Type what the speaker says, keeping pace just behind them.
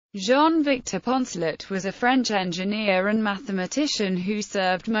Jean-Victor Poncelet was a French engineer and mathematician who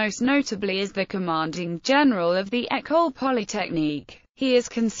served most notably as the commanding general of the École Polytechnique. He is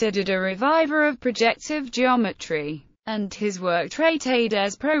considered a reviver of projective geometry, and his work Traité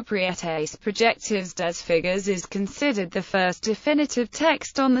des propriétés projectives des figures is considered the first definitive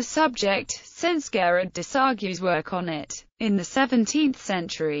text on the subject, since Gérard Desargues' work on it, in the 17th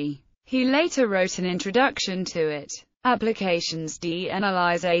century. He later wrote an introduction to it. Applications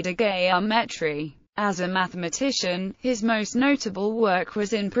d'analyse de géométrie. As a mathematician, his most notable work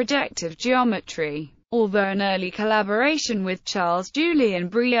was in projective geometry. Although an early collaboration with Charles-Julien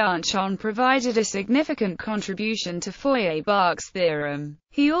Briançon provided a significant contribution to Feuerbach's theorem,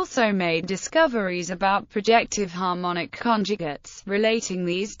 he also made discoveries about projective harmonic conjugates, relating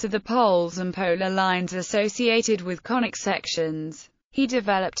these to the poles and polar lines associated with conic sections. He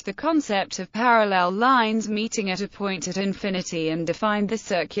developed the concept of parallel lines meeting at a point at infinity and defined the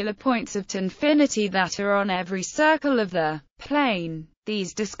circular points of infinity that are on every circle of the plane.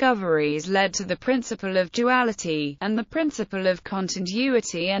 These discoveries led to the principle of duality, and the principle of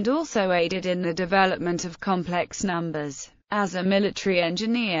continuity, and also aided in the development of complex numbers. As a military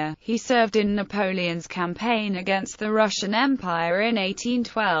engineer, he served in Napoleon's campaign against the Russian Empire in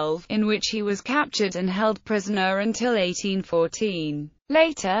 1812, in which he was captured and held prisoner until 1814.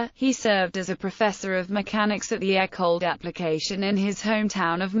 Later, he served as a professor of mechanics at the École d'Application in his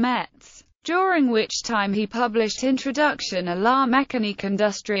hometown of Metz, during which time he published Introduction à la mécanique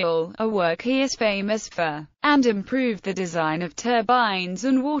industrielle, a work he is famous for, and improved the design of turbines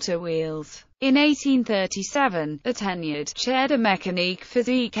and water wheels. In 1837, a tenured chaire de mécanique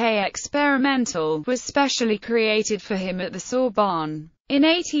physique et expérimentale was specially created for him at the Sorbonne. In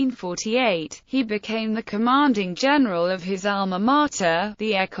 1848, he became the commanding general of his alma mater,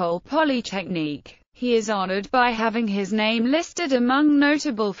 the École Polytechnique. He is honored by having his name listed among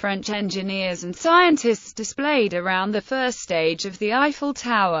notable French engineers and scientists displayed around the first stage of the Eiffel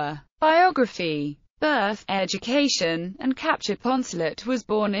Tower. Biography. Birth, education, and capture. Poncelet was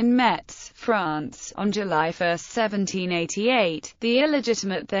born in Metz, France, on July 1, 1788, the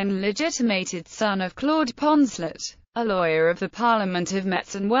illegitimate then legitimated son of Claude Poncelet, a lawyer of the Parliament of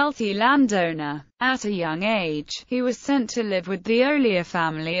Metz and wealthy landowner. At a young age, he was sent to live with the Ollier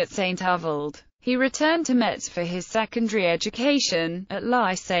family at Saint-Avold. He returned to Metz for his secondary education, at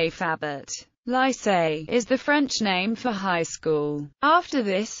Lycée Fabert. Lycée is the French name for high school. After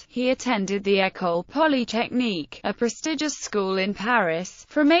this, he attended the École Polytechnique, a prestigious school in Paris,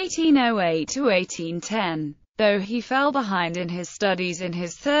 from 1808 to 1810. Though he fell behind in his studies in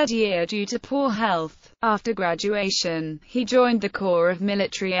his third year due to poor health, after graduation, he joined the Corps of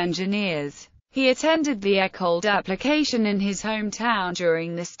Military Engineers. He attended the École d'Application in his hometown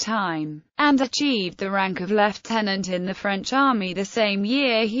during this time, and achieved the rank of lieutenant in the French army the same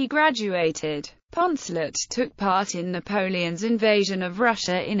year he graduated. Poncelet took part in Napoleon's invasion of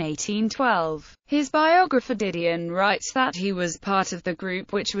Russia in 1812. His biographer Didion writes that he was part of the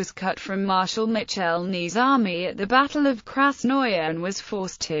group which was cut from Marshal Michel Ney's army at the Battle of Krasnoye and was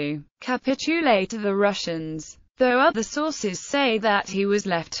forced to capitulate to the Russians, though other sources say that he was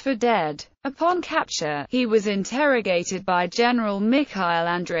left for dead. Upon capture, he was interrogated by General Mikhail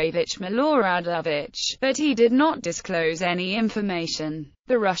Andreevich Miloradovich, but he did not disclose any information.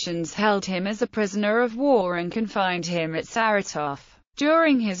 The Russians held him as a prisoner of war and confined him at Saratov.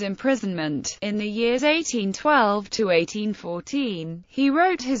 During his imprisonment, in the years 1812 to 1814, he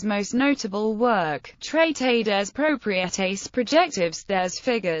wrote his most notable work, Traité des propriétés projectives des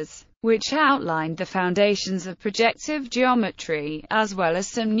figures, which outlined the foundations of projective geometry, as well as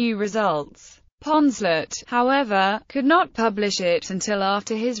some new results. Poncelet, however, could not publish it until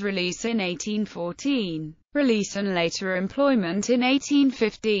after his release in 1814. Release and later employment in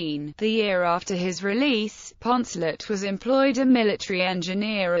 1815. The year after his release, Poncelet was employed a military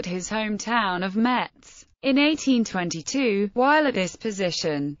engineer at his hometown of Metz. In 1822, while at this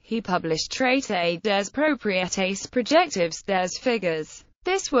position, he published Traité des propriétés projectives des figures.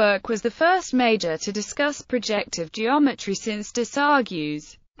 This work was the first major to discuss projective geometry since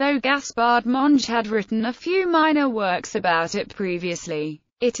Desargues, though Gaspard Monge had written a few minor works about it previously.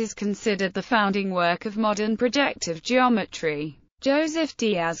 It is considered the founding work of modern projective geometry. Joseph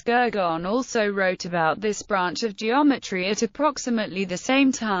Diaz-Guergon also wrote about this branch of geometry at approximately the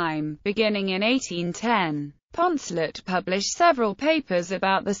same time, beginning in 1810. Poncelet published several papers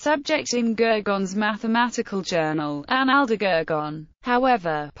about the subject in Gourgon's mathematical journal, Annales de Gourgon.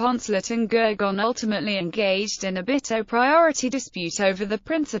 However, Poncelet and Gourgon ultimately engaged in a bitter priority dispute over the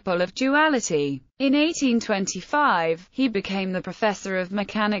principle of duality. In 1825, he became the professor of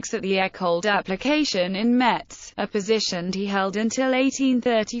mechanics at the École d'Application in Metz, a position he held until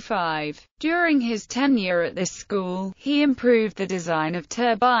 1835. During his tenure at this school, he improved the design of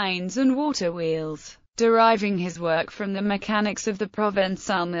turbines and water wheels, deriving his work from the mechanics of the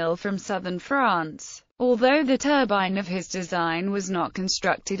Provençal mill from southern France. Although the turbine of his design was not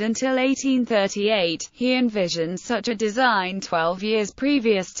constructed until 1838, he envisioned such a design 12 years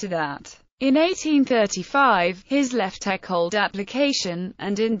previous to that. In 1835, he left École d'Application,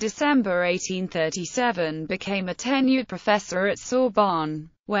 and in December 1837 became a tenured professor at Sorbonne,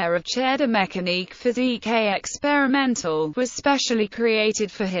 where a chaire de mécanique physique et expérimentale was specially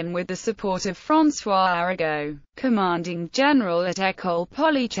created for him with the support of François Arago, commanding general at École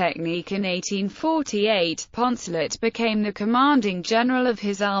Polytechnique. In 1848, Poncelet became the commanding general of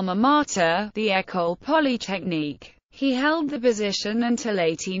his alma mater, the École Polytechnique. He held the position until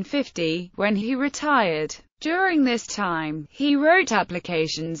 1850, when he retired. During this time, he wrote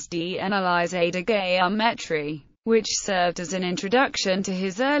Applications d'analyse de géométrie, which served as an introduction to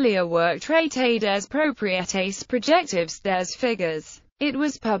his earlier work Traité des propriétés projectives des figures. It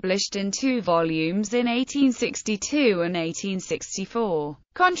was published in 2 volumes in 1862 and 1864.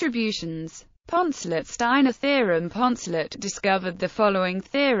 Contributions. Poncelet-Steiner theorem. Poncelet discovered the following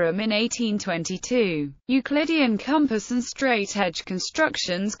theorem in 1822. Euclidean compass and straight-edge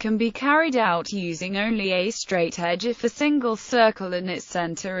constructions can be carried out using only a straight edge if a single circle in its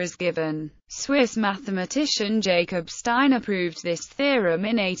center is given. Swiss mathematician Jacob Steiner proved this theorem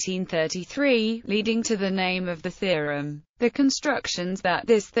in 1833, leading to the name of the theorem. The constructions that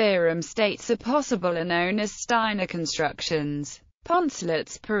this theorem states are possible are known as Steiner constructions.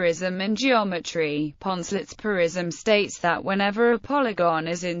 Poncelet's purism in geometry. Poncelet's purism states that whenever a polygon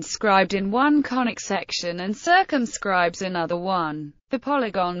is inscribed in one conic section and circumscribes another one, the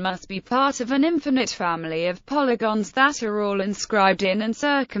polygon must be part of an infinite family of polygons that are all inscribed in and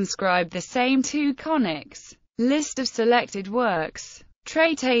circumscribe the same 2 conics. List of selected works.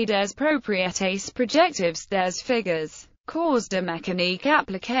 Traité des propriétés projectives des figures. Cours de mécanique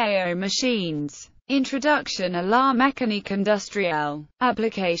appliquée aux machines. Introduction à la mécanique industrielle.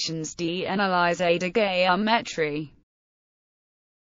 Applications d'analyse de géométrie.